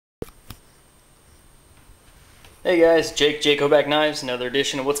Hey guys, Jake Hoback Knives, another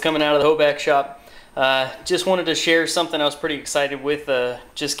edition of what's coming out of the Hoback shop. Just wanted to share something I was pretty excited with,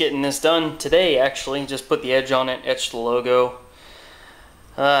 just getting this done today actually. Just put the edge on it, etched the logo.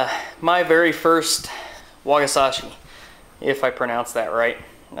 My very first Wagasashi, if I pronounce that right.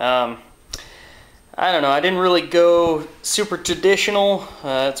 I don't know, I didn't really go super traditional.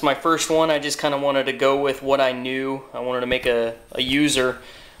 It's my first one. I just kind of wanted to go with what I knew. I wanted to make a user.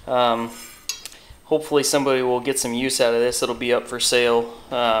 Hopefully somebody will get some use out of this. It'll be up for sale.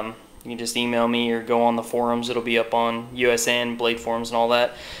 You can just email me or go on the forums. It'll be up on USN, Blade Forums and all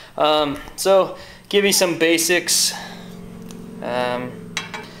that. So give you some basics. It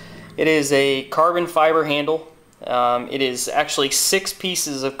is a carbon fiber handle. It is actually 6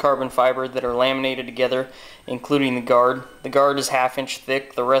 pieces of carbon fiber that are laminated together, including the guard. The guard is 1/2 inch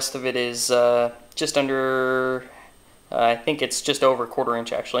thick. The rest of it is just under, I think it's just over 1/4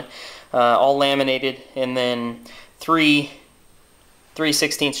 inch actually. All laminated, and then 3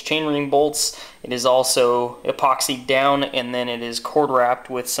 3/16 chainring bolts. It is also epoxied down, and then it is cord wrapped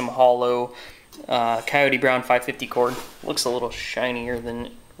with some hollow Coyote Brown 550 cord. Looks a little shinier than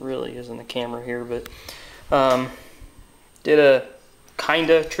it really is in the camera here, but did a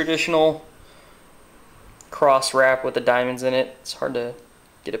kinda traditional cross wrap with the diamonds in it. It's hard to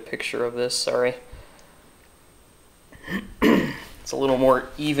get a picture of this, sorry. It's a little more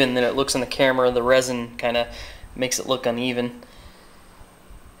even than it looks in the camera. The resin kind of makes it look uneven.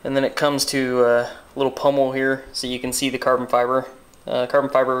 And then it comes to a little pummel here so you can see the carbon fiber. Carbon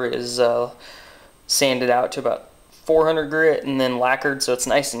fiber is sanded out to about 400 grit and then lacquered, so it's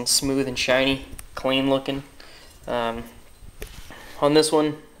nice and smooth and shiny, clean looking. On this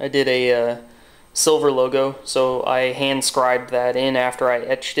one I did a silver logo, so I hand scribed that in after I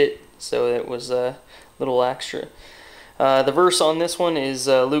etched it, so it was a little extra. The verse on this one is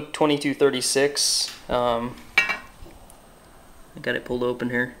Luke 22:36. I got it pulled open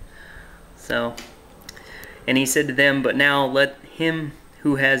here. So, and he said to them, "But now let him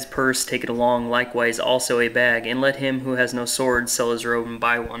who has purse take it along, likewise also a bag, and let him who has no sword sell his robe and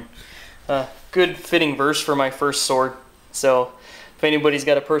buy one." Good fitting verse for my first sword. So if anybody's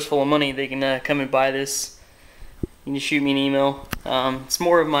got a purse full of money, they can come and buy this. You can just shoot me an email. It's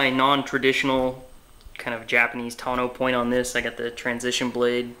more of my non-traditional kind of Japanese Tano point on this. I got the transition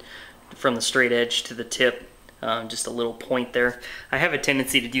blade from the straight edge to the tip, just a little point there. I have a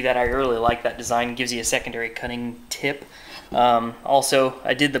tendency to do that. I really like that design. It gives you a secondary cutting tip. Also,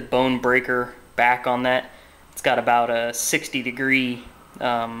 I did the bone breaker back on that. It's got about a 60-degree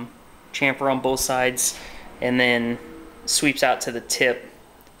chamfer on both sides, and then sweeps out to the tip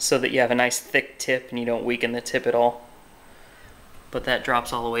so that you have a nice thick tip and you don't weaken the tip at all. But that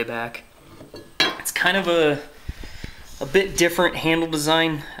drops all the way back. It's kind of a bit different handle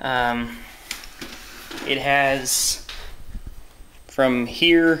design. It has, from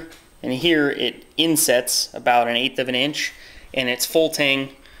here and here, it insets about 1/8 of an inch, and it's full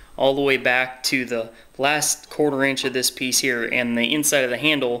tang all the way back to the last 1/4 inch of this piece here, and the inside of the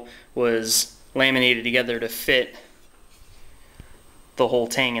handle was laminated together to fit the whole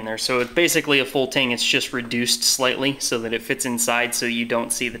tang in there. So it's basically a full tang. It's just reduced slightly so that it fits inside so you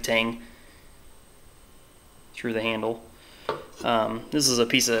don't see the tang through the handle. This is a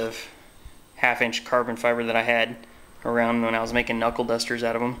piece of 1/2 inch carbon fiber that I had around when I was making knuckle dusters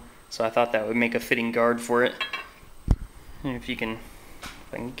out of them, so I thought that would make a fitting guard for it. And if I can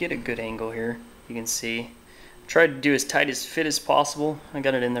get a good angle here, you can see. Tried to do as tight as fit as possible. I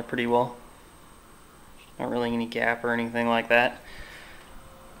got it in there pretty well. Not really any gap or anything like that.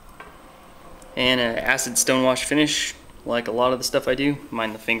 And an acid stonewash finish, like a lot of the stuff I do.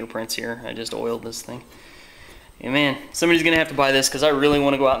 Mind the fingerprints here. I just oiled this thing. And man, somebody's gonna have to buy this because I really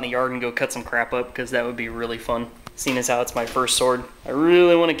want to go out in the yard and go cut some crap up, because that would be really fun. Seeing as how it's my first sword, I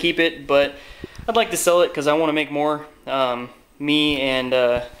really want to keep it, but I'd like to sell it because I want to make more. Me and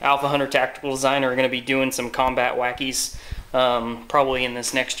Alphahunter Tactical Design are going to be doing some combat Wakis probably in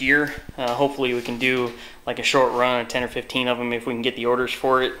this next year. Hopefully we can do like a short run of 10 or 15 of them if we can get the orders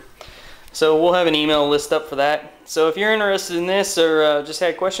for it. So we'll have an email list up for that. So if you're interested in this or just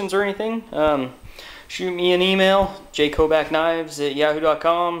had questions or anything, shoot me an email,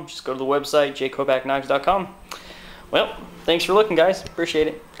 jakehobackknives@yahoo.com. Just go to the website, jakehobackknives.com. Well, thanks for looking, guys. Appreciate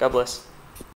it. God bless.